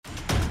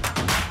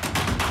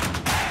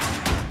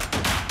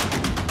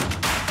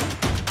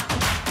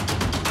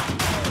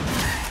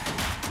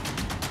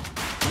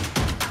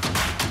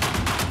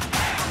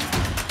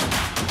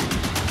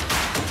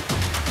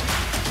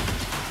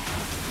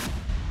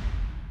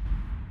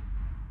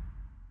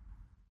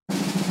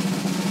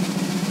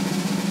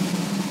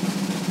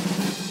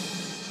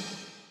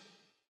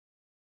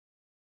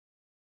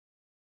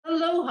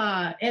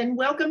Aloha, and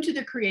welcome to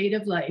The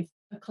Creative Life,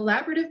 a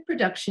collaborative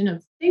production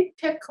of Think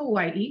Tech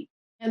Hawaii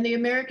and the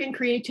American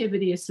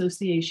Creativity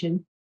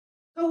Association.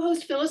 Co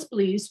host Phyllis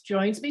Blees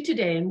joins me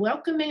today in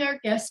welcoming our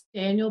guest,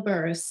 Daniel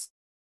Burris.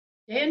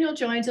 Daniel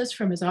joins us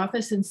from his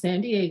office in San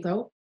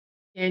Diego.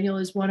 Daniel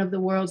is one of the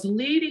world's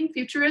leading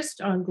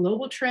futurists on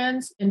global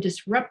trends and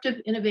disruptive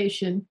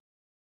innovation.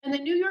 And the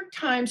New York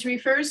Times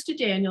refers to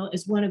Daniel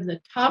as one of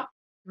the top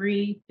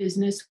three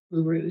business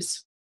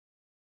gurus.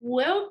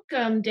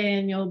 Welcome,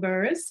 Daniel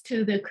Burris,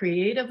 to the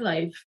Creative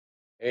Life.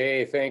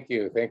 Hey, thank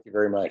you. Thank you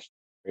very much.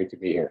 Great to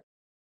be here.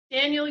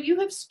 Daniel, you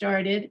have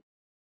started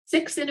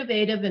six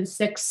innovative and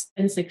six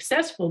and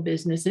successful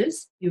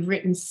businesses. You've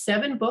written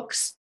seven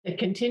books that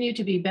continue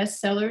to be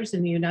bestsellers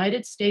in the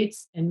United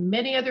States and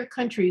many other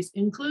countries,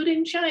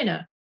 including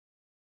China.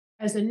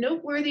 As a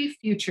noteworthy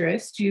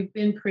futurist, you've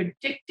been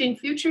predicting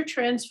future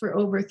trends for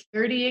over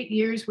 38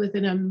 years with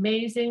an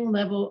amazing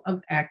level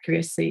of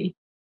accuracy.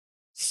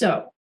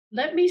 So,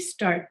 let me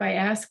start by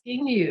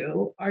asking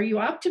you, are you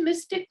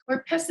optimistic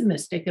or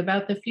pessimistic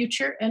about the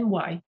future and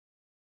why?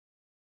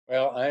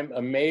 Well, I'm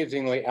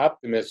amazingly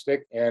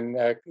optimistic and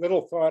a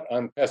little thought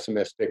on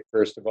pessimistic,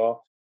 first of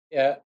all.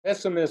 Yeah,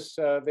 pessimists,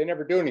 they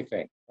never do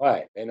anything.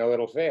 Why? They know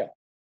it'll fail.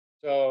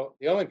 So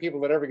the only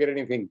people that ever get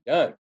anything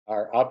done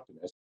are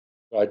optimists.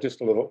 So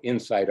just a little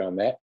insight on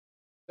that.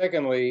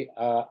 Secondly,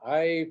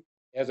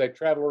 as I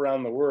travel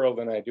around the world,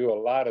 and I do a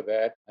lot of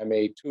that, I'm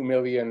a 2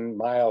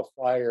 million-mile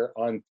flyer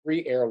on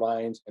three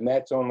airlines, and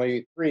that's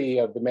only three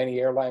of the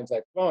many airlines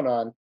I've flown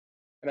on.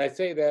 And I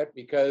say that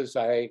because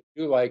I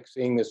do like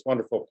seeing this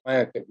wonderful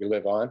planet that we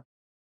live on.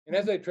 And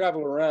as I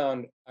travel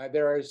around,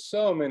 there are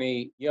so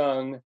many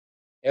young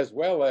as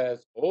well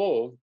as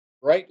old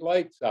bright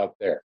lights out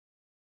there,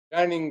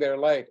 shining their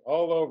light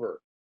all over,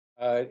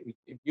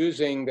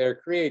 using their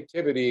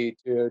creativity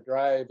to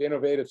drive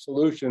innovative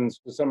solutions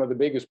to some of the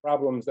biggest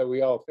problems that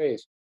we all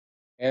face.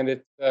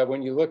 And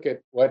when you look at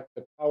what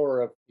the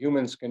power of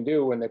humans can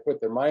do when they put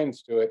their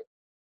minds to it,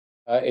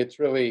 it's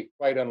really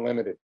quite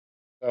unlimited.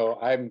 So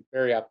I'm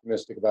very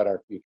optimistic about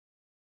our future.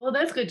 Well,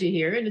 that's good to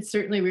hear, and it's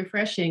certainly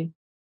refreshing,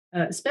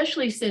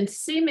 especially since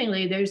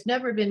seemingly there's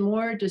never been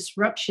more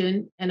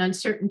disruption and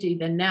uncertainty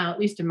than now, at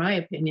least in my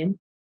opinion.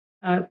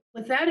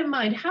 With that in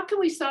mind, how can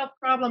we solve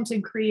problems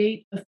and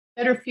create a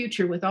better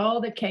future with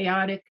all the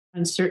chaotic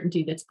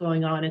uncertainty that's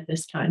going on at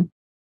this time?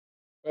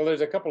 Well,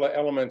 there's a couple of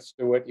elements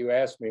to what you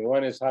asked me.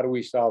 One is how do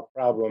we solve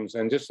problems?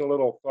 And just a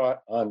little thought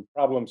on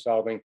problem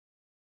solving.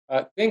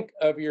 Think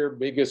of your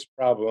biggest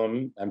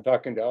problem. I'm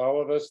talking to all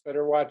of us that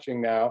are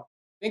watching now.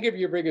 Think of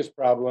your biggest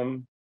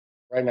problem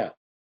right now.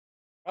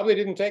 Probably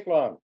didn't take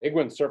long. Big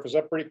ones surface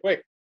up pretty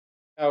quick.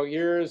 Now,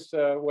 here's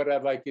what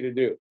I'd like you to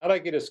do. I'd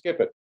like you to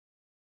skip it.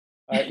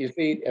 You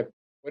see, if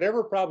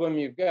whatever problem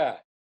you've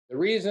got, the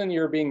reason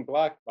you're being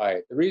blocked by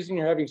it, the reason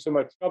you're having so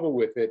much trouble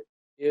with it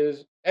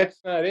is that's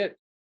not it.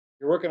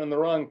 You're working on the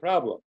wrong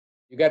problem.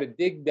 You got to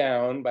dig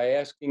down by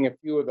asking a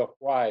few of the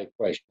why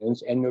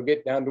questions, and you'll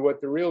get down to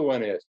what the real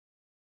one is.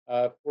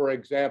 For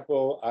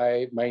example,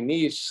 my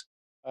niece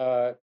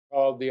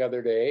called the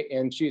other day,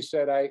 and she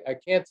said, I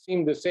can't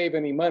seem to save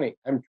any money.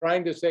 I'm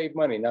trying to save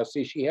money. Now,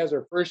 see, she has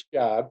her first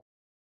job,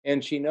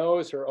 and she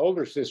knows her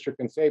older sister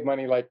can save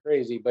money like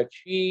crazy, but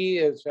she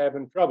is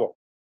having trouble.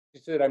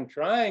 She said, I'm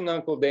trying,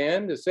 Uncle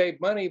Dan, to save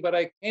money, but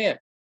I can't.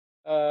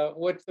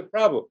 What's the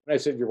problem? And I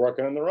said, you're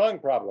working on the wrong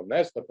problem.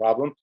 That's the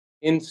problem.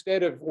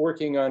 Instead of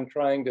working on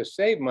trying to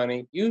save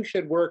money, you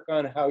should work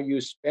on how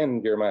you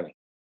spend your money.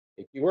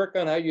 If you work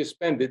on how you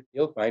spend it,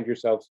 you'll find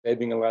yourself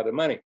saving a lot of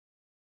money.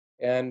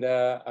 And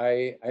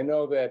I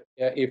know that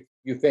if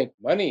you think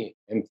money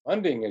and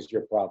funding is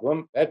your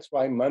problem, that's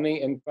why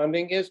money and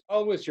funding is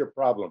always your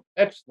problem.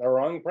 That's the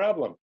wrong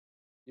problem.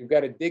 You've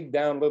got to dig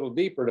down a little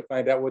deeper to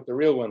find out what the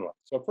real one was.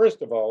 So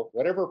first of all,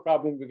 whatever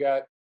problem you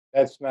got,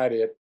 that's not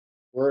it.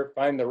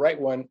 Find the right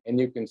one and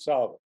you can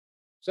solve it.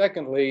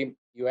 Secondly,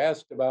 you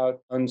asked about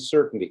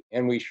uncertainty,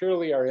 and we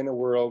surely are in a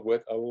world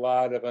with a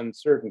lot of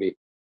uncertainty.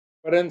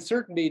 But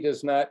uncertainty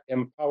does not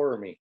empower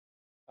me.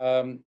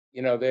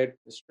 The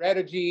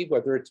strategy,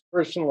 whether it's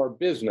personal or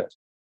business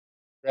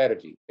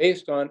strategy,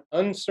 based on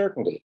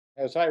uncertainty,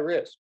 has high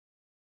risk.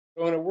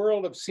 So, in a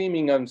world of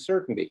seeming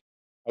uncertainty,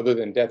 other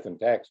than death and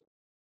taxes,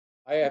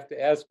 I have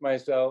to ask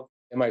myself,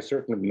 am I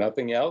certain of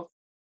nothing else?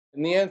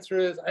 And the answer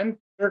is, I'm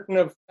certain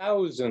of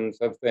thousands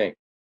of things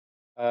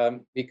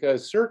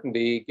because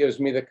certainty gives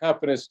me the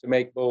confidence to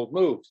make bold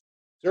moves.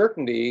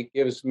 Certainty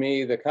gives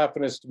me the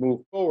confidence to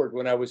move forward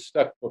when I was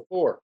stuck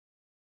before.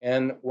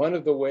 And one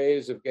of the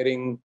ways of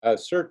getting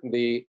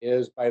certainty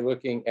is by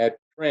looking at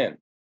trends.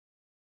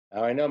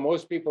 Now, I know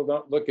most people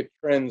don't look at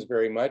trends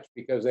very much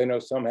because they know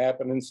some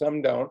happen and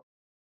some don't.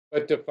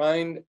 But to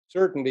find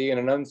certainty in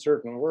an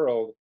uncertain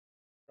world,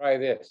 try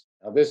this.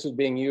 Now, this is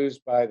being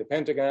used by the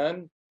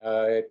Pentagon.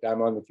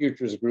 I'm on the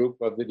futures group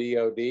of the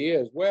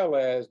DoD, as well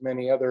as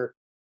many other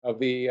of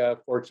the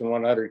Fortune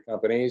 100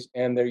 companies.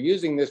 And they're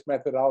using this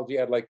methodology.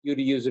 I'd like you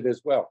to use it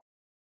as well.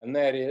 And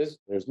that is,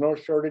 there's no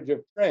shortage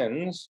of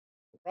trends.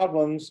 The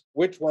problems,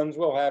 which ones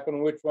will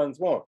happen, which ones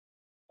won't.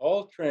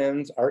 all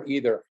trends are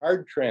either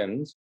hard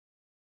trends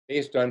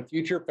based on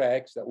future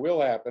facts that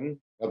will happen.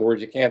 In other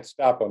words, you can't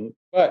stop them,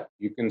 but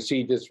you can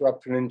see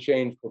disruption and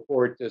change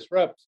before it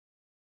disrupts,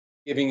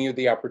 giving you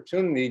the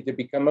opportunity to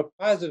become a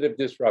positive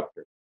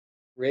disruptor,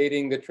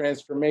 creating the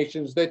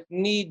transformations that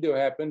need to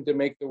happen to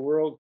make the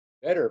world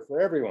better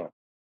for everyone.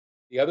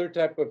 The other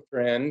type of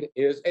trend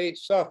is a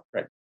soft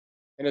trend.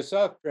 And a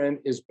soft trend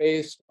is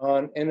based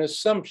on an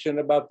assumption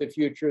about the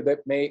future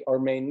that may or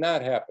may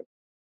not happen.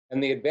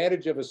 And the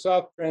advantage of a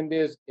soft trend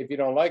is if you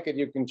don't like it,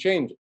 you can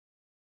change it.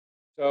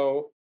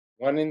 So,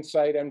 one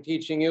insight I'm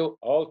teaching you,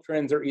 all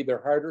trends are either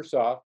hard or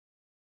soft.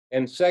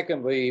 And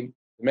secondly,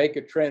 to make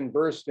a trend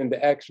burst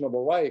into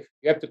actionable life,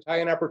 you have to tie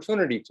an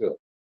opportunity to it.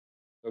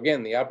 So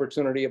again, the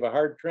opportunity of a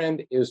hard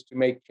trend is to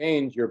make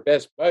change your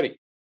best buddy,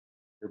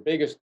 your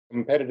biggest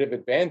competitive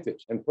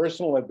advantage and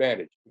personal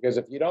advantage. Because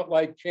if you don't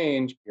like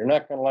change, you're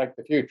not going to like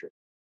the future.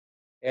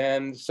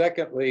 And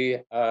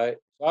secondly,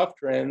 soft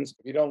trends,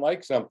 if you don't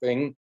like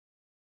something,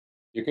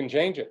 you can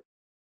change it.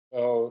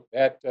 So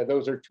that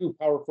those are two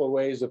powerful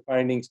ways of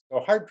finding.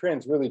 So hard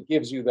trends really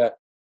gives you the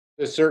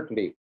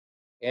certainty.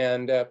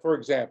 And for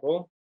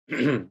example,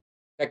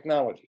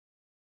 technology,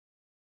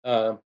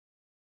 uh,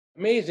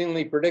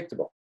 amazingly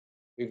predictable.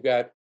 We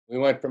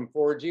went from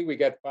 4G, we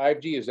got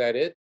 5G. Is that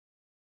it?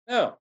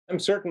 No, I'm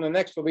certain the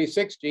next will be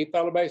 6G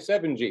followed by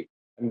 7G.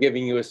 I'm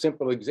giving you a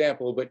simple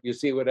example, but you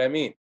see what I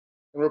mean.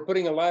 And we're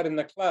putting a lot in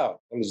the cloud.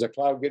 And is the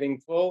cloud getting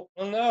full?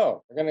 Well,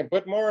 no, we're going to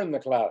put more in the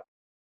cloud.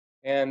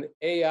 And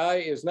AI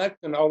is not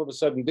going to all of a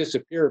sudden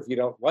disappear if you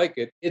don't like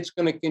it. It's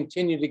going to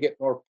continue to get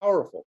more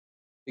powerful.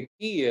 The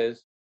key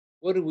is,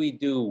 what do we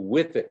do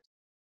with it?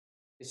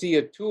 You see,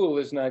 a tool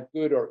is not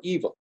good or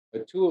evil. A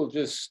tool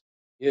just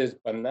is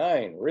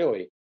benign,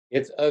 really.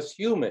 It's us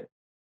humans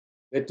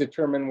that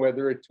determine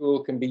whether a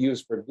tool can be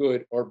used for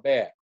good or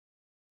bad.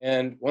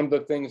 And one of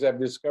the things I've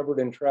discovered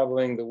in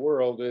traveling the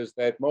world is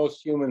that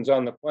most humans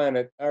on the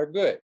planet are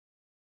good.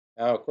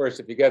 Now, of course,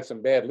 if you got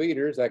some bad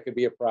leaders, that could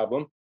be a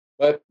problem.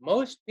 But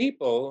most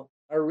people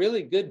are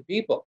really good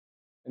people,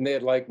 and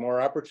they'd like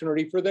more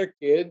opportunity for their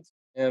kids,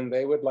 and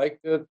they would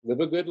like to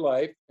live a good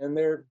life. And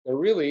they're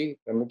really,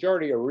 the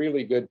majority are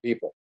really good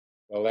people.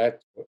 Well,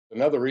 that's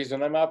another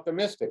reason I'm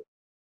optimistic.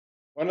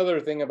 One other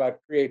thing about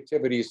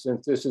creativity,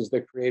 since this is the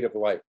creative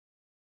life,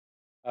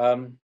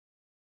 um,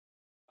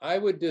 I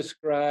would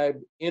describe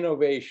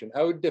innovation.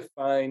 I would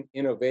define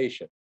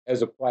innovation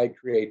as applied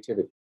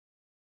creativity.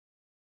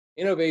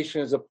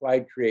 Innovation is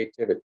applied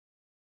creativity.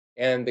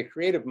 And the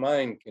creative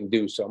mind can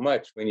do so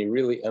much when you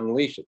really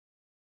unleash it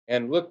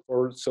and look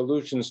for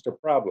solutions to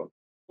problems.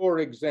 For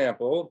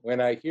example,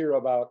 when I hear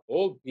about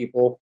old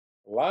people,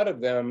 a lot of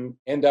them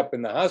end up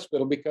in the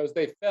hospital because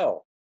they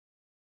fell.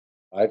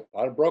 A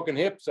lot of broken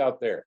hips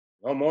out there.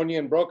 Pneumonia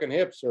and broken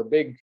hips are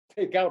big,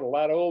 take out a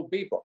lot of old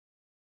people.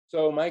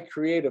 So my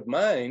creative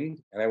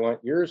mind, and I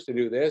want yours to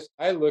do this,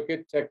 I look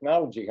at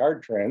technology,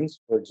 hard trends,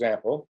 for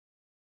example.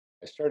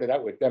 I started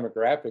out with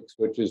demographics,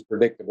 which is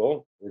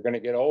predictable. We're going to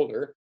get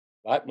older,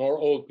 a lot more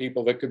old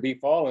people that could be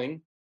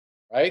falling,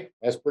 right?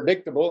 That's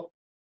predictable,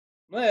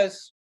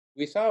 unless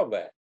we solve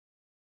that.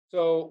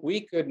 So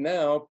we could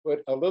now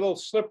put a little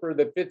slipper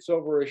that fits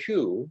over a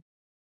shoe,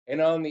 and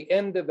on the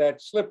end of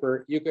that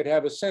slipper, you could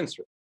have a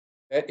sensor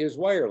that is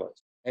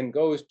wireless and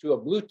goes to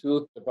a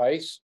Bluetooth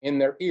device in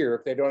their ear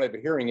if they don't have a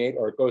hearing aid,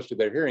 or it goes to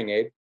their hearing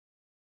aid.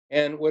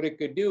 And what it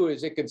could do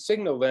is it could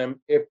signal them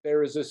if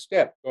there is a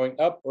step going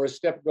up or a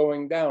step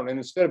going down. And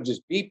instead of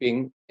just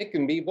beeping, it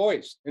can be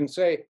voiced and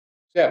say,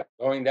 step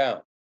going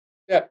down,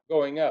 step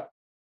going up.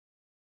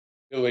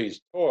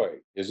 Billy's toy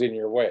is in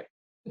your way.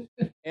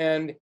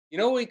 And you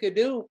know what we could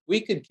do?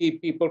 We could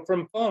keep people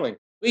from falling.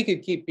 We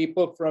could keep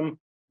people from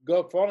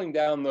falling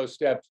down those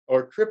steps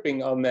or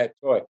tripping on that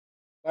toy.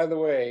 By the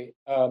way,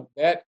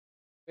 that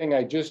thing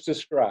I just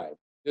described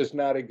does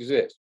not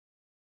exist.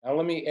 Now,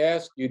 let me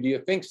ask you, do you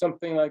think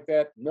something like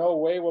that no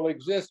way will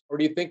exist, or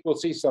do you think we'll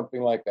see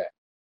something like that?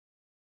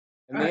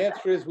 And the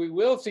answer is we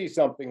will see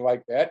something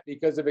like that,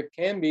 because if it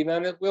can be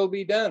done, it will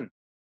be done.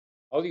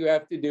 All you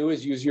have to do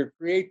is use your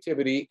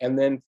creativity and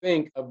then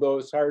think of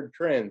those hard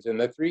trends. And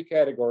the three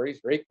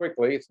categories, very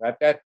quickly, it's not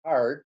that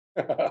hard,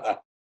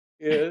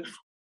 is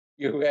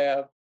you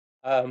have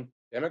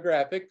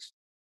demographics.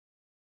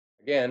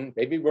 Again,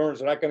 baby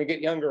boomers are not going to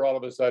get younger all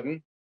of a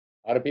sudden.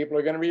 A lot of people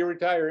are going to be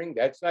retiring.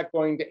 That's not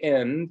going to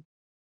end.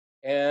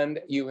 And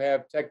you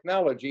have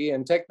technology,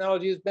 and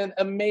technology has been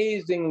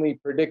amazingly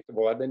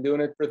predictable. I've been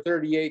doing it for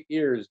 38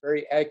 years,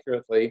 very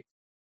accurately.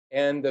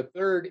 And the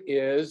third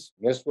is,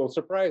 and this will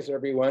surprise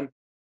everyone,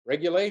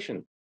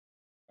 regulation,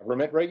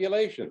 government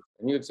regulations.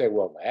 And you'd say,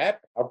 well,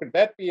 how could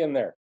that be in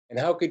there? And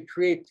how could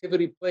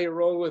creativity play a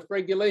role with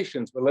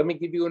regulations? But let me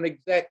give you an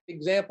exact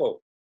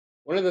example.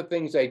 One of the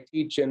things I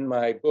teach in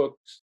my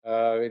books,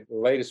 the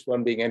latest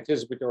one being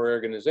Anticipatory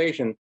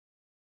Organization,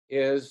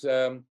 is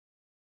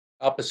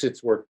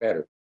opposites work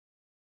better.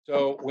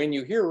 So when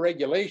you hear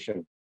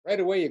regulation,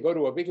 right away you go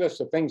to a big list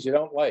of things you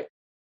don't like.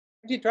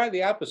 Why don't you try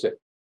the opposite?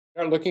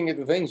 Start looking at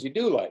the things you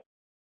do like.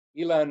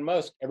 Elon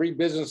Musk, every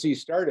business he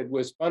started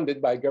was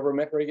funded by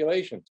government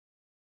regulations.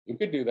 You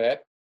could do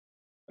that.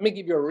 Let me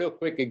give you a real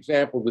quick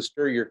example to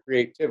stir your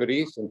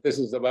creativity, since this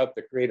is about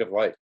the creative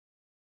life.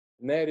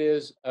 And that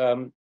is,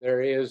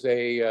 there is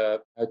a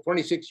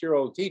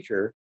 26-year-old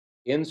teacher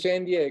in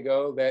San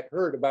Diego that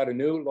heard about a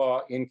new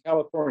law in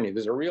California.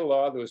 There's a real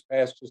law that was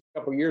passed just a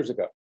couple years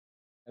ago.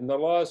 And the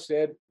law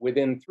said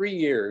within 3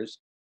 years,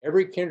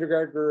 every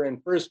kindergartner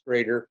and first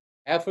grader,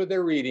 half of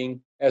their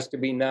reading has to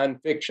be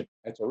nonfiction.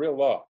 That's a real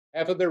law.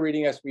 Half of their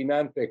reading has to be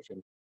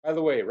nonfiction. By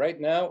the way, right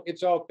now,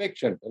 it's all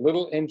fiction. The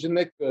little engine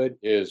that could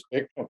is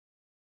fiction.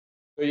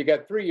 So you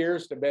got 3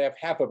 years to have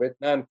half of it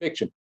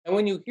nonfiction. And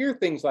when you hear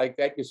things like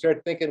that, you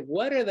start thinking,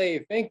 what are they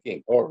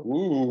thinking? Or,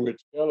 ooh,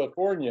 it's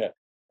California,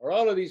 or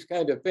all of these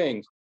kind of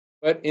things.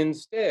 But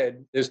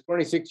instead, this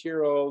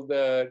 26-year-old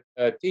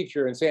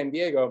teacher in San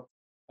Diego,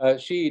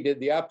 she did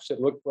the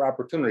opposite, look for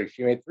opportunity.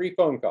 She made 3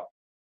 phone calls.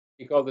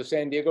 She called the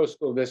San Diego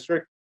School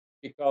District.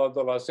 She called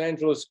the Los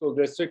Angeles School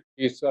District.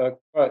 She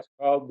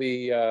called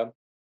the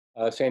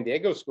San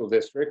Diego School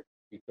District.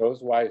 She chose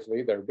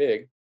wisely, they're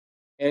big.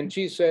 And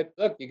she said,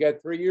 look, you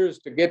got 3 years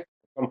to get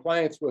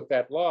compliance with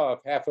that law. If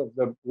half of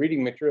the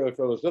reading material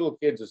for those little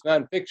kids is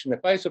nonfiction,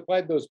 if I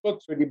supplied those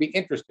books, would you be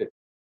interested?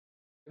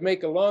 To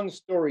make a long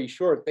story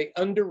short, they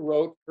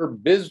underwrote her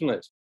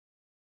business.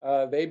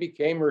 They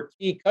became her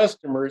key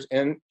customers,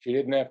 and she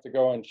didn't have to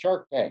go on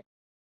Shark Tank.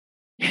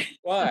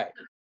 Why?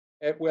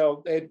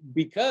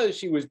 Because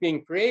she was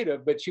being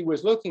creative, but she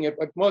was looking at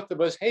what most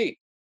of us hate.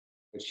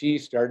 But she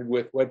started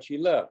with what she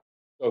loved.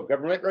 So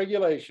government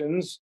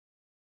regulations,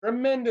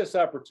 tremendous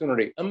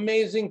opportunity,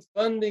 amazing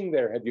funding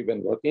there. Have you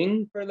been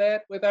looking for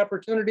that with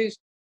opportunities?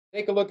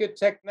 Take a look at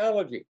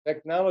technology.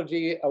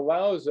 Technology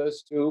allows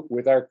us to,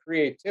 with our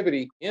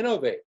creativity,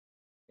 innovate.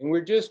 And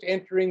we're just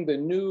entering the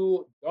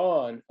new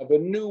dawn of a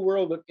new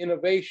world of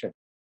innovation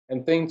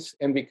and things.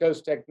 And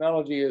because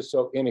technology is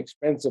so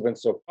inexpensive and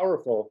so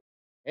powerful,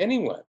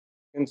 anyone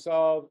can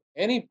solve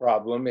any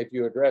problem if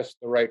you address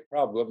the right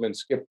problem and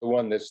skip the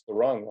one that's the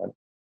wrong one.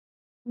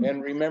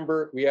 And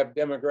remember, we have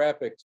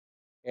demographics,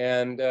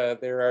 and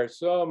there are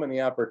so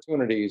many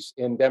opportunities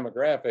in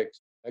demographics.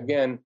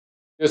 Again,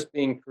 just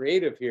being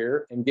creative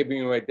here and giving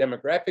you a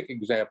demographic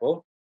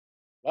example,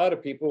 a lot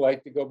of people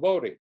like to go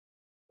boating.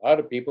 A lot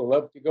of people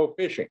love to go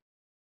fishing.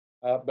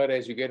 But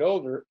as you get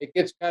older, it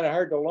gets kind of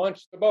hard to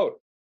launch the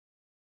boat.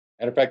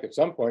 And in fact, at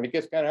some point, it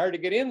gets kind of hard to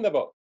get in the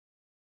boat.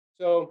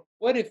 So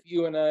what if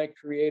you and I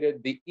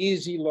created the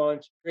Easy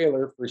Launch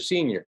trailer for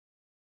seniors?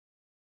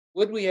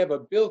 Would we have a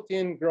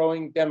built-in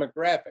growing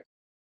demographic?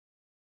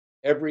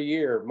 Every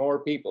year, more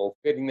people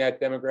fitting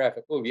that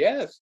demographic. Oh,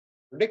 yes,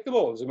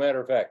 predictable, as a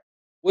matter of fact.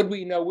 Would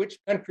we know which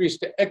countries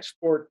to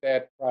export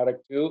that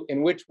product to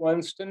and which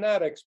ones to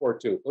not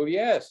export to? Oh,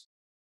 yes.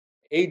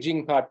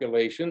 Aging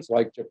populations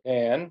like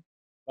Japan,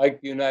 like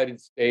the United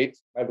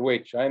States. By the way,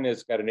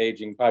 China's got an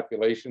aging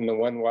population. The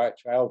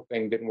one-child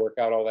thing didn't work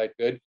out all that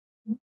good.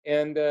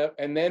 And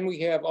then we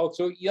have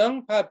also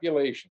young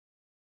population.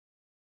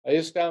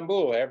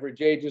 Istanbul,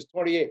 average age is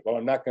 28. Well,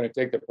 I'm not going to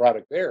take the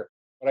product there,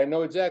 but I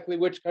know exactly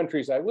which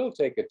countries I will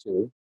take it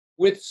to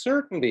with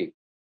certainty.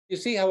 You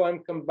see how I'm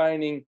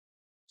combining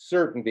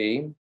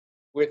certainty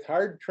with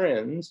hard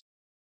trends,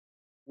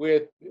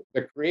 with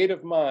the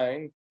creative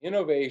mind,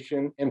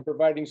 innovation, and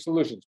providing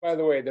solutions. By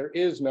the way, there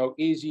is no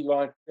Easy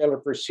Launch trailer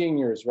for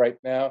seniors right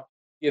now.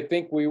 You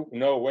think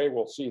no way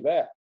we'll see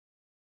that.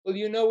 Well,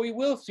 we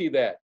will see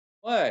that.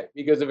 Why?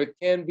 Because if it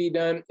can be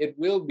done, it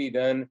will be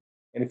done.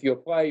 And if you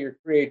apply your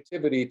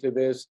creativity to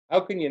this, how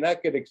can you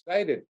not get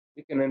excited?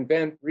 You can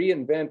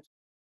reinvent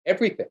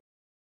everything.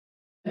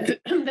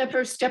 The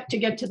first step to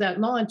get to that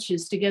launch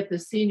is to get the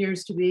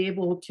seniors to be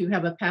able to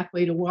have a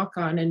pathway to walk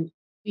on, and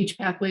beach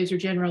pathways are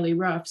generally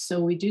rough. So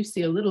we do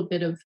see a little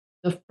bit of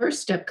the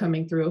first step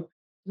coming through to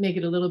make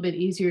it a little bit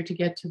easier to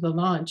get to the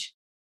launch.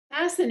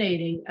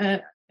 Fascinating.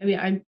 I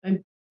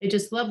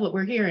just love what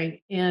we're hearing.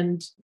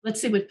 And let's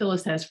see what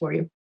Phyllis has for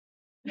you.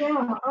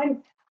 Yeah,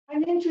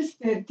 I'm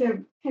interested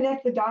to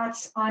connect the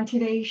dots on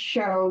today's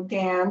show,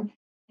 Dan.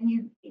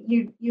 And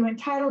you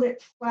entitled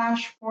it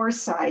Flash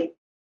Foresight.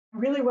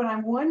 Really, what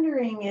I'm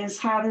wondering is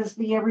how does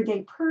the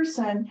everyday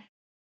person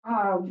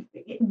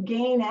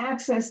gain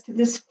access to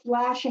this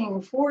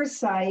flashing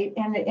foresight?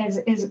 And is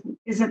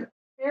it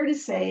fair to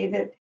say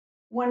that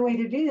one way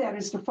to do that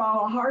is to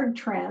follow hard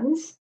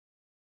trends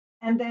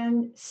and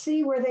then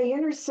see where they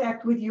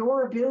intersect with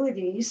your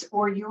abilities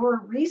or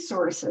your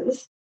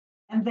resources?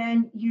 And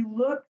then you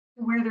look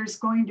where there's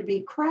going to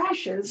be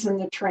crashes in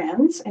the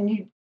trends and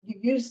you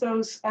use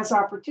those as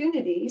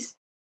opportunities,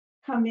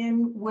 come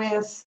in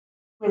with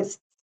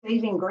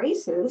saving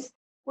graces.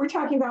 We're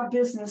talking about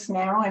business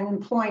now and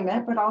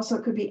employment, but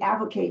also could be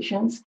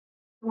applications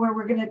where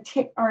we're going to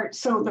take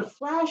so the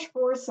flash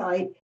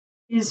foresight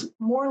is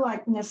more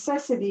like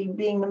necessity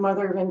being the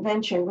mother of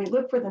invention. We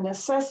look for the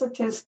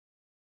necessitous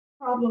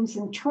problems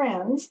and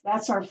trends.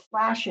 That's our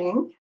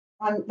flashing,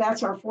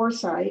 that's our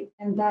foresight.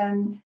 And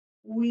then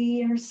we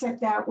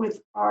intersect that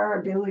with our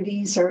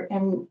abilities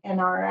and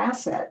our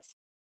assets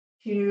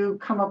to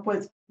come up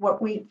with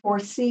what we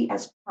foresee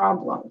as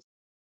problems.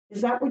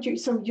 Is that what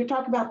so you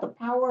talk about the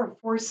power of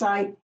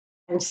foresight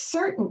and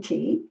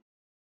certainty.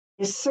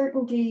 Is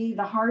certainty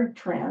the hard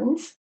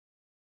trends?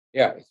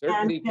 Yeah, And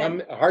certainty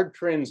then, hard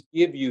trends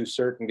give you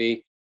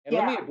certainty. And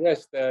let me yeah,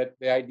 address the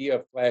idea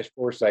of flash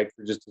foresight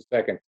for just a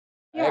second.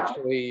 yeah,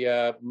 Actually,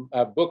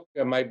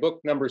 my book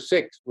number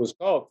 6 was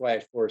called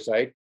Flash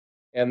Foresight,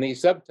 and the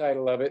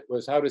subtitle of it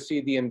was How to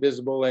See the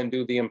Invisible and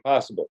Do the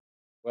Impossible.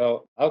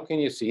 Well, how can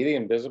you see the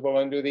invisible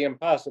and do the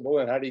impossible,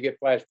 and how do you get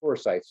flash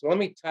foresight? So let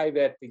me tie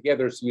that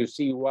together so you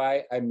see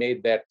why I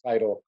made that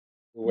title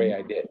the way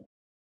I mhm, did.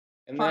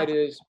 And fine. that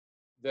is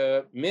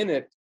the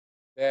minute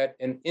that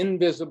an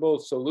invisible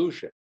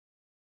solution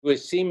to a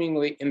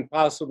seemingly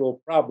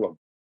impossible problem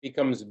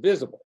becomes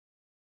visible,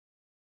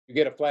 you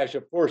get a flash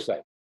of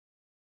foresight.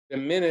 The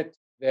minute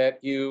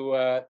that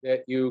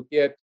you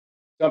get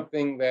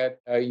something that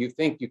you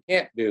think you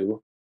can't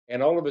do,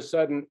 and all of a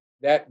sudden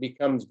that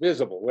becomes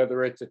visible,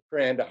 whether it's a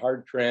trend, a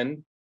hard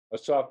trend, a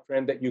soft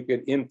trend that you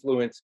could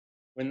influence,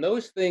 when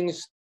those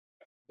things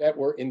that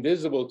were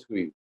invisible to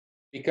you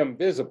become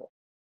visible,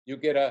 you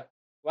get a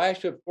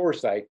flash of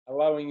foresight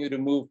allowing you to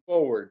move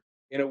forward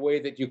in a way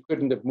that you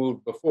couldn't have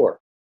moved before.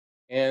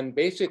 And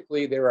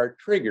basically, there are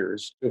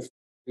triggers to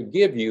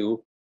give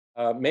you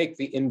make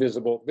the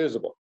invisible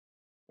visible.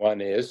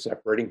 One is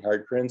separating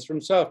hard trends from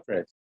soft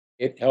trends.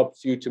 It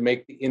helps you to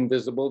make the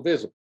invisible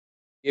visible,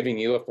 giving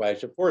you a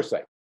flash of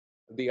foresight.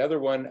 Another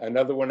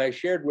one I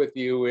shared with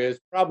you is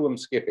problem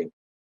skipping.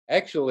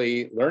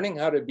 Actually, learning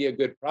how to be a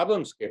good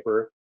problem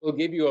skipper will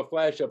give you a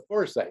flash of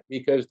foresight,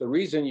 because the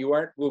reason you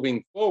aren't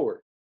moving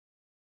forward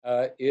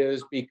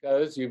is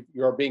because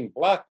you're being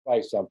blocked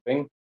by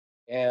something.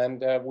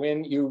 And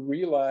when you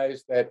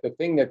realize that the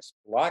thing that's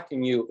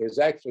blocking you is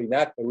actually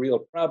not the real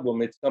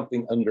problem, it's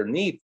something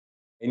underneath,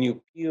 and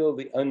you peel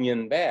the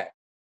onion back,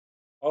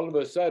 all of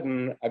a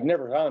sudden, I've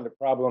never found a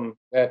problem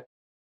that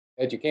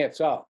you can't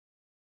solve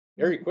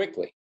very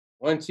quickly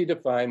once you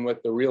define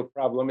what the real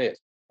problem is.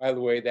 By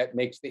the way, that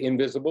makes the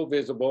invisible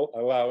visible,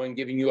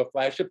 giving you a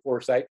flash of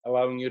foresight,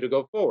 allowing you to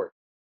go forward.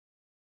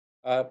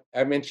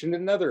 I mentioned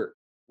another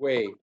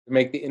way to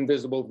make the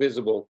invisible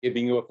visible,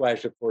 giving you a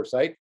flash of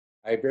foresight.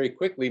 I very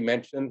quickly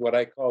mentioned what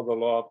I call the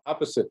law of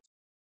opposites.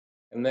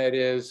 And that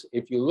is,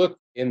 if you look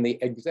in the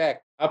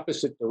exact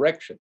opposite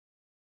direction,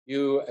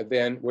 you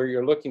then, where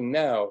you're looking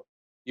now,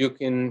 you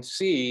can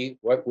see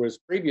what was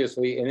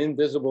previously an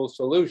invisible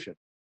solution.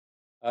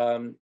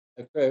 And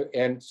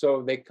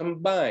so they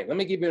combine. Let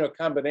me give you a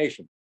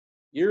combination.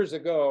 Years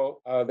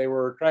ago, they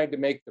were trying to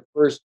make the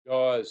first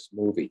Jaws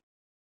movie,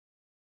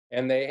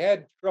 and they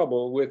had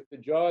trouble with the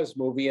Jaws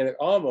movie, and it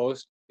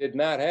almost did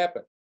not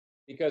happen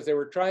because they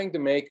were trying to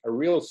make a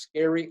real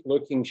scary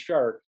looking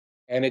shark,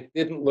 and it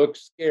didn't look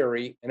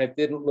scary and it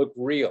didn't look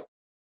real.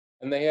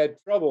 And they had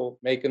trouble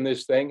making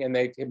this thing, and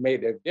they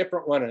made a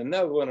different one and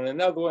another one and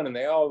another one, and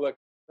they all looked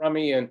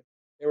crummy, and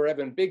they were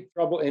having big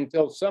trouble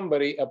until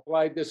somebody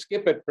applied the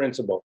skip it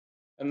principle.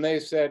 And they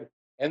said,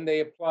 and they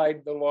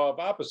applied the law of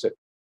opposite.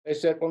 They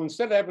said, well,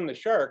 instead of having the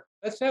shark,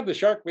 let's have the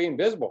shark be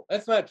invisible.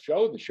 Let's not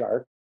show the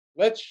shark.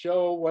 Let's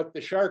show what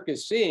the shark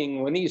is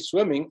seeing when he's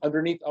swimming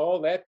underneath all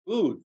that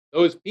food,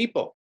 those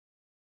people.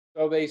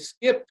 So they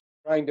skipped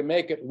trying to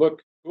make it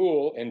look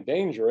cool and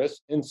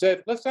dangerous and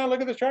said, let's not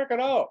look at the shark at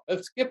all.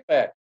 Let's skip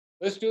that.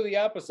 Let's do the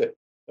opposite.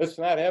 Let's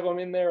not have them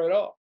in there at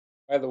all.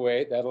 By the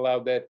way, that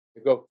allowed that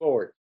to go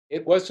forward.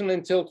 It wasn't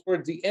until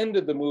towards the end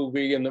of the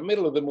movie, in the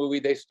middle of the movie,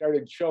 they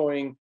started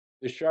showing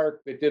the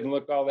shark that didn't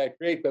look all that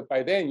great. But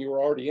by then, you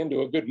were already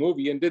into a good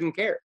movie and didn't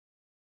care.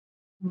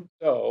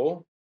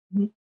 So,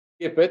 Mhm.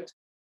 skip it,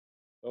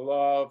 the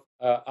law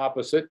of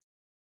opposite,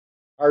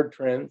 hard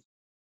trends,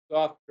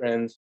 soft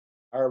trends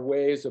are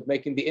ways of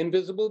making the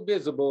invisible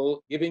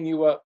visible, giving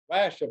you a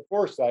flash of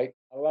foresight,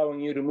 allowing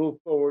you to move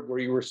forward where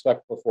you were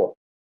stuck before.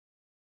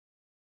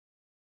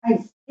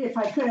 If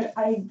I could,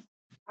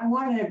 I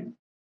want to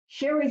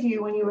share with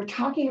you when you were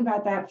talking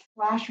about that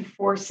flash of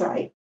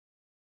foresight,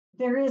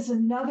 there is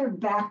another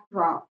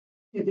backdrop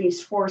to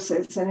these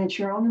forces, and it's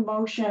your own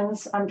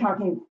emotions. I'm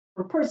talking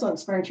from personal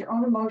experience, your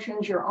own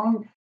emotions, your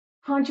own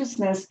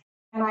consciousness.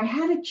 And I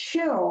had a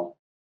chill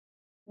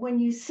when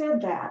you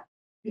said that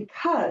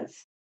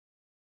because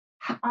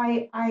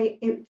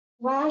it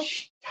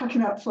flashed,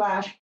 talking about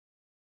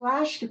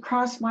flashed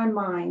across my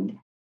mind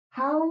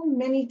how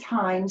many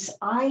times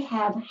I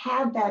have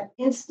had that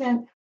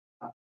instant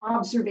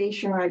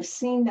observation, or I've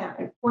seen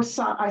that,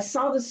 I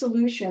saw the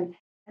solution,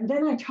 and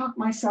then I talked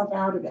myself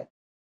out of it.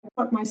 I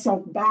put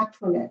myself back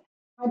from it.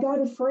 I got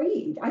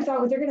afraid. I thought,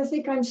 well, they're going to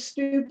think I'm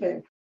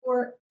stupid,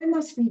 or I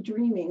must be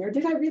dreaming, or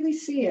did I really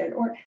see it?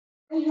 Or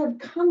I have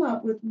come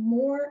up with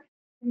more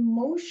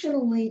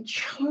emotionally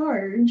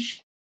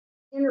charged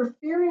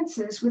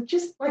interferences with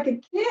just like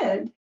a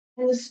kid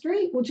in the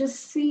street will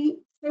just say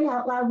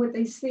out loud what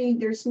they see.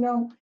 There's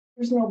no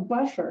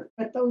buffer.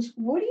 But those,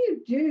 what do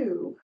you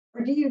do?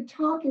 Or do you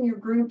talk in your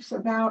groups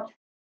about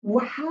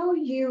how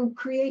you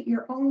create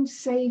your own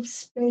safe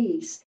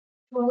space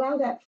to allow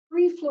that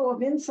free flow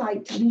of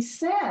insight to be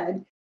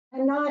said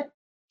and not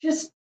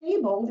just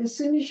tabled as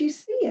soon as you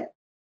see it?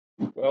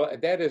 Well,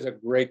 that is a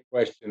great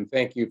question.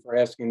 Thank you for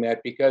asking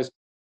that because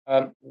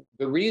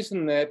the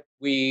reason that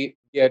we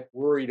get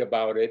worried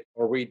about it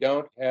or we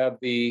don't want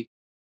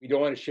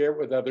to share it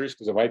with others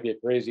because it might be a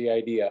crazy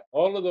idea.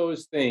 All of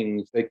those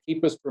things that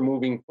keep us from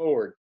moving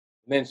forward.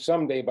 And then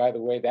someday, by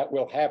the way, that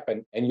will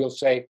happen. And you'll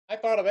say, I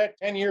thought of that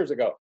 10 years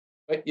ago.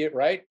 But you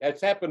right,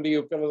 that's happened to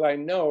you, Phyllis, I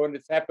know, and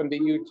it's happened to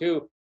you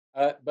too.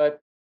 Uh, but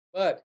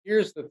but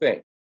here's the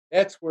thing.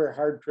 That's where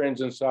hard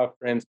trends and soft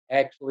trends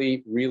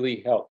actually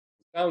really help.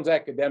 Sounds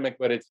academic,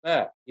 but it's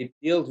not. It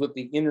deals with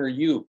the inner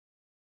you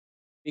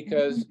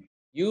because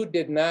you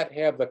did not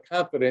have the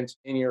confidence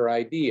in your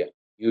idea.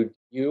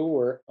 You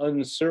were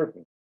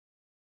uncertain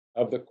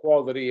of the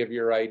quality of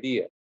your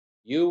idea.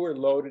 You were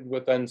loaded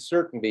with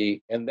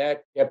uncertainty, and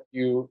that kept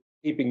you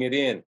keeping it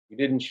in. You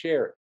didn't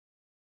share it.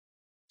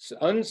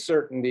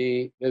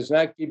 Uncertainty does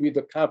not give you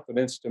the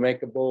confidence to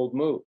make a bold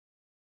move.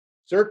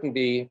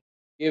 Certainty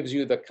gives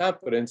you the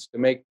confidence to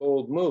make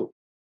bold moves.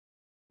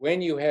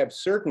 When you have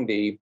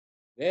certainty,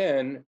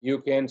 then you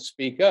can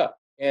speak up.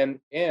 And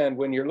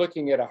when you're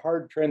looking at a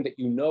hard trend that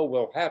you know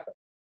will happen,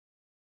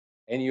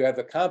 and you have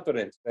the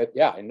confidence that,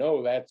 yeah, I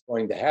know that's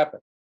going to happen.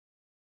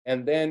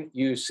 And then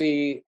you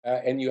see,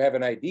 and you have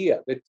an idea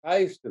that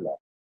ties to that.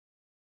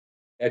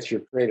 That's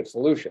your creative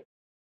solution.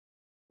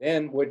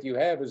 Then what you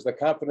have is the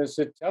confidence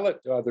to tell it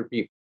to other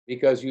people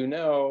because you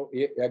know,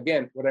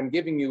 again, what I'm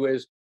giving you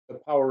is the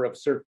power of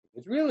certainty.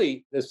 It's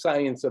really the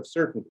science of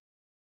certainty,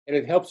 and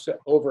it helps to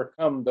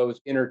overcome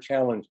those inner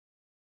challenges.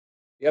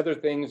 The other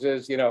things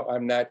is,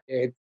 I'm not.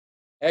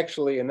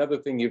 Actually, another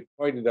thing you've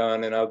pointed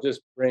on, and I'll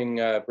just bring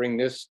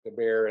this to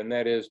bear, and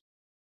that is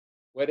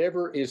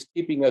whatever is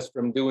keeping us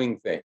from doing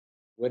things,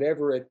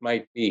 whatever it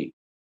might be.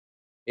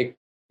 It,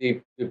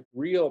 the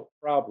real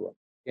problem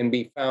can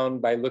be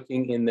found by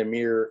looking in the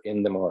mirror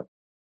in the morning.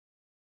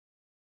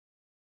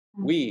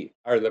 We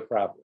are the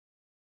problem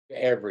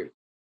to everything.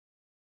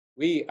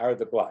 We are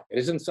the block. It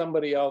isn't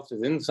somebody else, it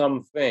isn't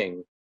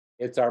something,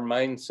 it's our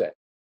mindset.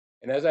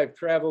 And as I've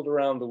traveled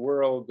around the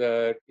world,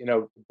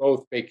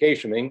 both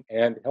vacationing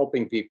and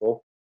helping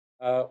people,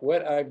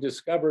 what I've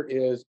discovered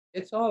is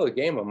it's all a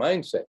game of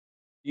mindset.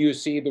 Do you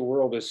see the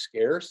world as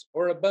scarce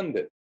or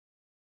abundant?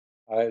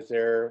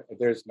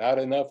 There's not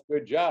enough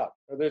good jobs,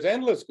 or there's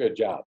endless good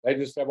jobs.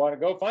 I want to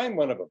go find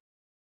one of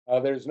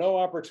them. There's no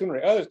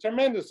opportunity. Oh, there's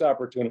tremendous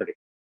opportunity.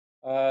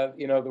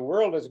 The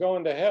world is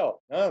going to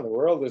hell. No, the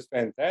world is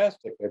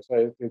fantastic. It's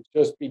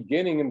just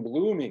beginning and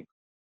blooming.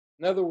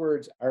 In other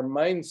words, our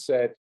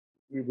mindset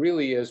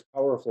really is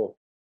powerful.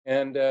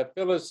 And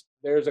Phyllis,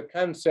 there's a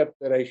concept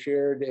that I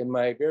shared in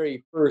my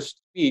very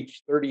first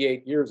speech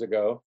 38 years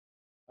ago,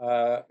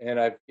 and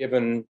I've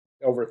given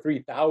over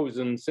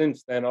 3,000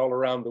 since then all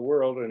around the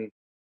world and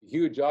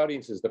huge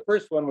audiences. The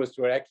first one was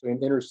to actually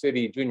an inner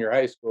city junior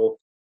high school.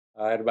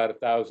 I had about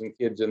 1,000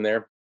 kids in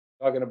there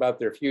talking about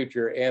their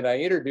future, and I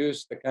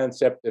introduced the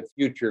concept of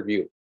future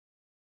view.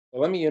 So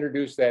let me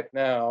introduce that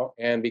now,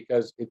 and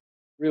because it's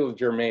real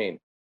germane.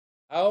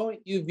 How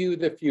you view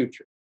the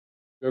future,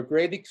 to a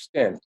great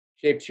extent,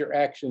 shapes your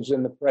actions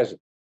in the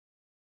present.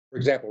 For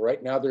example,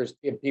 right now there's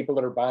people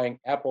that are buying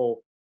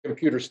Apple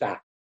computer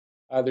stock.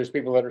 There's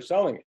people that are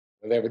selling it.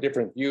 They have a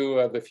different view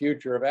of the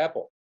future of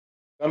Apple.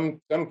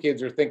 Some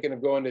kids are thinking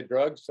of going to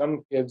drugs.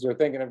 Some kids are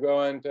thinking of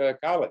going to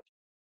college.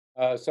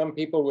 Some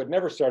people would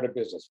never start a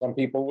business. Some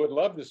people would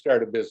love to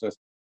start a business.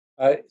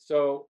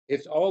 So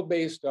it's all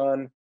based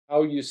on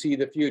how you see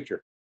the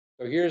future.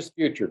 So here's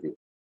future view.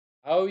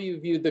 How you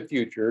view the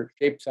future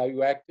shapes how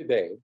you act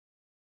today.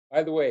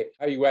 By the way,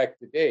 how you act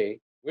today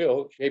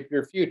will shape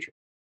your future.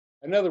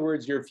 In other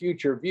words, your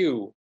future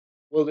view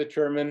will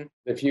determine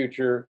the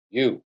future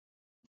you.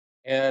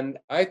 And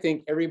I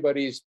think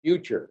everybody's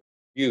future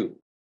view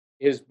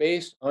is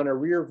based on a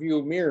rear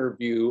view mirror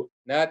view,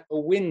 not a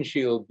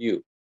windshield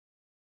view.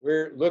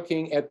 We're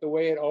looking at the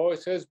way it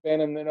always has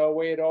been and the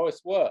way it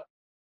always was,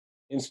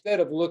 instead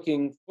of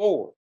looking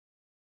forward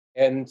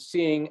and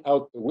seeing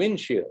out the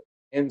windshield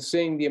and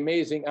seeing the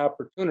amazing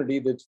opportunity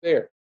that's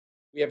there.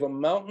 We have a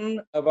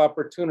mountain of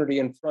opportunity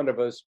in front of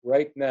us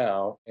right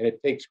now, and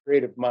it takes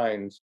creative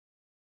minds.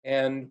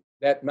 And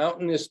that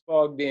mountain is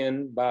fogged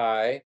in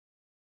by,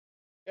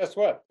 guess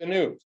what? The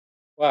news.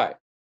 Why?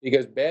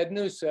 Because bad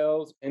news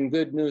sells and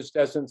good news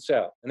doesn't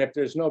sell. And if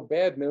there's no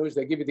bad news,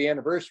 they give you the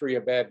anniversary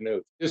of bad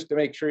news just to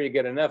make sure you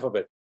get enough of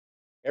it.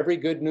 Every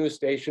good news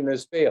station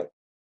has failed.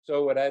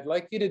 So what I'd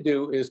like you to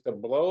do is to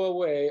blow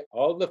away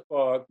all the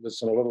fog,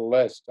 listen a little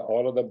less to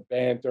all of the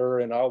banter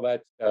and all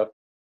that stuff,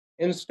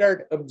 and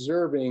start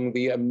observing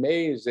the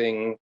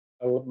amazing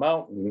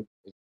mountain,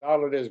 as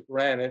solid as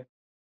granite,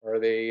 or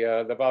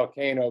the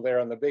volcano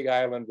there on the Big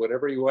Island.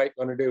 Whatever you might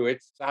want to do,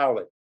 it's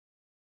solid.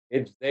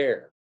 It's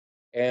there,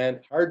 and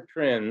hard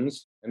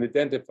trends and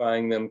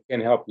identifying them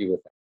can help you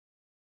with that.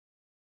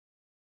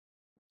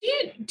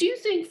 Do you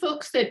think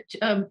folks that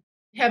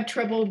have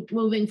trouble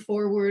moving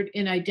forward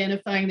in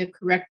identifying the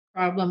correct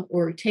problem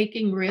or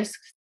taking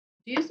risks,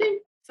 do you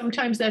think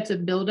sometimes that's a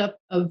buildup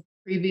of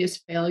previous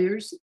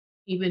failures,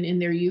 even in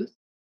their youth?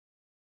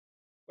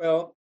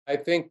 Well, I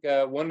think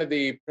one of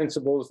the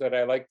principles that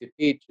I like to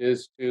teach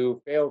is to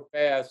fail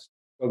fast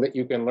so that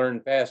you can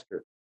learn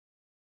faster.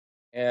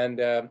 And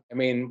I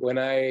mean, when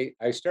I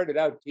started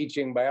out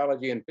teaching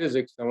biology and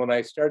physics, and when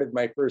I started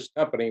my first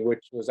company,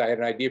 which was I had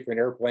an idea for an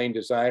airplane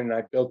design, and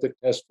I built it,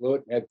 test flew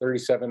it, and had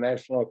 37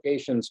 national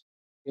locations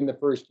in the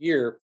first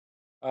year.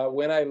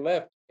 When I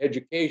left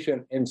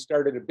education and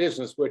started a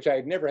business, which I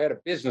had never had a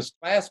business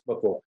class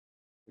before,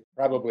 which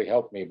probably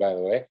helped me, by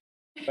the way,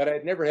 but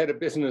I'd never had a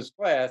business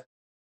class.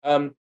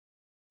 Um,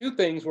 Two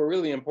things were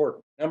really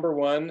important. Number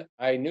one,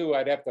 I knew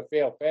I'd have to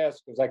fail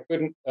fast because I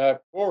couldn't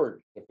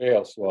afford to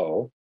fail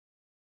slow,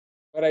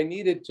 but I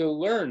needed to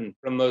learn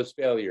from those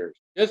failures.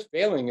 Just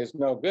failing is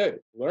no good.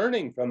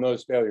 Learning from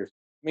those failures.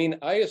 I mean,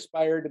 I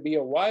aspire to be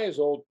a wise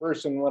old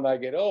person when I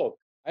get old.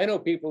 I know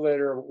people that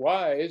are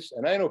wise,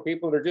 and I know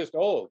people that are just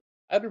old.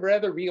 I'd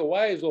rather be a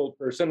wise old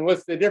person.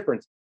 What's the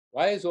difference?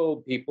 Wise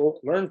old people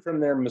learn from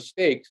their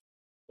mistakes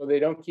so they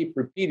don't keep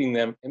repeating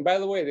them. And by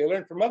the way, they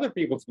learn from other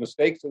people's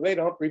mistakes so they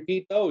don't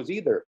repeat those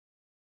either.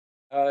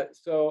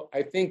 So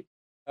I think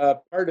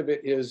part of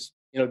it is,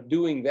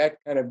 doing that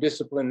kind of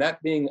discipline,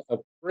 not being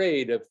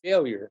afraid of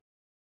failure,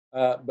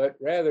 but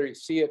rather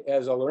see it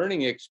as a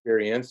learning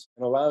experience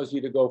and allows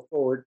you to go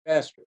forward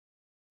faster.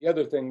 The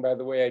other thing, by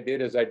the way, I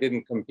did is I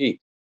didn't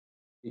compete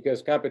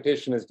because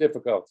competition is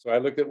difficult. So I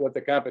looked at what the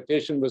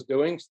competition was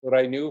doing so that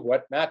I knew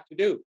what not to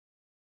do.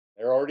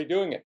 They're already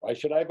doing it. Why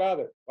should I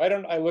bother? Why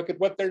don't I look at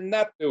what they're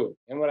not doing?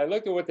 And when I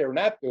looked at what they're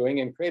not doing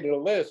and created a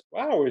list,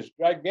 wow, it's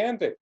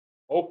gigantic.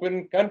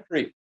 Open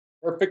country,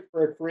 perfect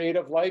for a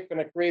creative life and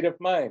a creative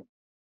mind.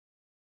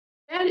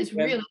 That is And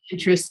really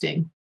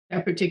interesting,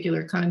 that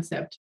particular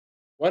concept.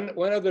 one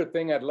other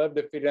thing I'd love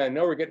to fit in. I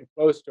know we're getting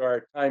close to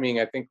our timing.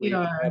 I think We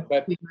are,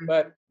 but we are.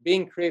 but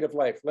being creative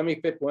life. Let me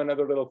fit one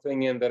other little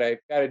thing in that I've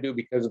got to do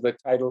because of the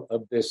title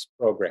of this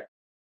program.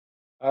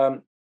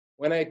 Um,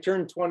 when I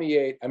turned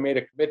 28, I made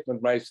a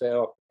commitment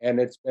myself, and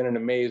it's been an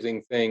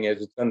amazing thing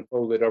as it's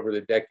unfolded over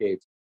the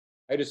decades.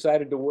 I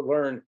decided to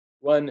learn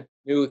one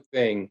new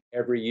thing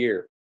every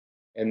year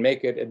and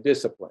make it a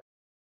discipline.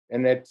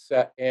 And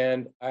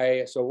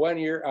one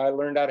year I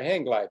learned how to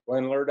hang glide.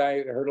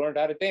 Learned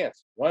how to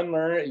dance.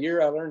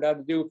 Year I learned how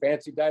to do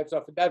fancy dives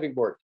off a diving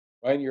board.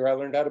 One year I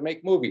learned how to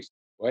make movies.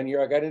 One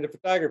year I got into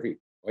photography.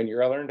 One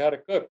year I learned how to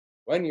cook.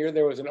 One year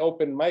there was an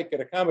open mic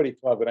at a comedy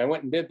club, and I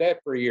went and did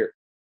that for a year.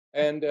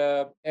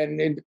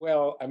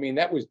 Well, I mean,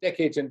 that was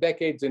decades and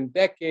decades and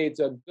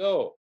decades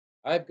ago.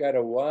 I've got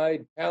a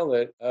wide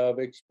palette of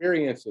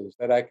experiences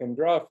that I can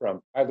draw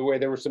from. By the way,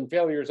 there were some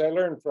failures I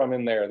learned from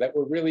in there that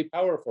were really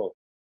powerful.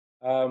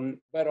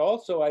 But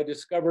also, I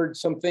discovered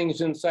some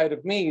things inside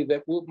of me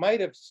that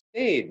might have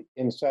stayed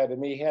inside of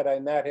me had I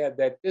not had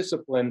that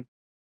discipline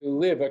to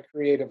live a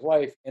creative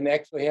life and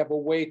actually have a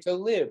way to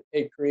live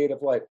a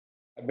creative life.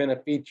 I've been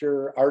a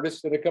feature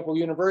artist at a couple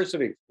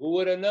universities. Who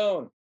would have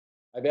known?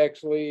 I've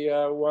actually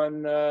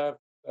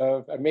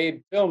I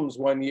made films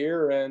one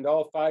year, and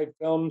all 5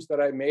 films that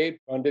I made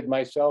funded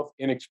myself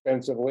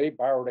inexpensively,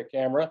 borrowed a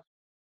camera,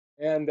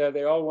 and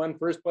they all won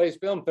first place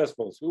film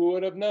festivals. Who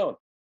would have known?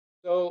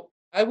 So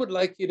I would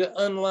like you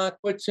to unlock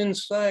what's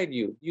inside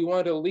you. You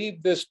want to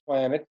leave this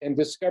planet and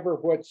discover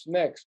what's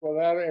next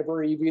without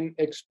ever even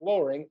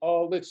exploring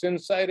all that's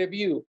inside of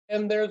you.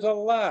 And there's a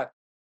lot.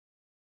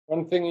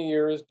 One thing a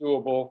year is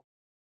doable.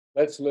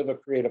 Let's live a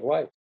creative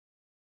life.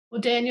 Well,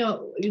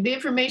 Daniel, the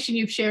information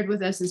you've shared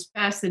with us is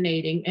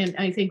fascinating and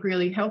I think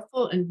really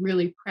helpful and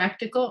really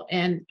practical.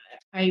 And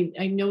I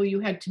know you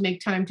had to make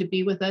time to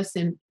be with us,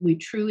 and we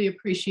truly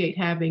appreciate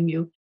having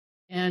you.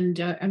 And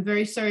I'm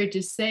very sorry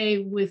to say,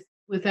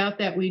 without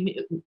that,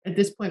 at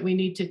this point we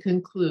need to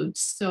conclude.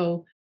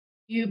 So,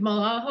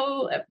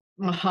 mahalo,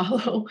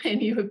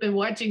 and you have been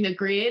watching The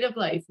Creative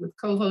Life with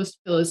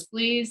co-host Phyllis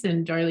Blees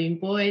and Darlene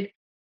Boyd,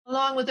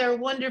 along with our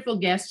wonderful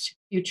guest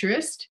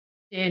futurist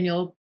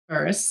Daniel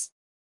Burris.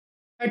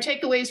 Our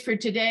takeaways for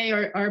today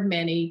are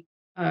many.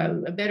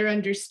 A better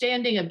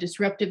understanding of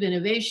disruptive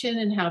innovation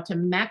and how to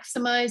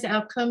maximize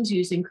outcomes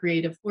using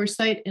creative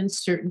foresight and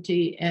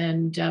certainty.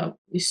 And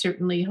we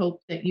certainly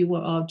hope that you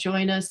will all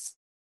join us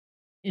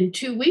in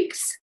 2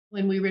 weeks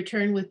when we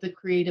return with The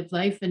Creative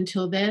Life.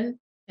 Until then,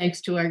 thanks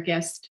to our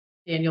guest,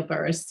 Daniel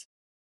Burris.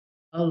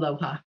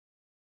 Aloha.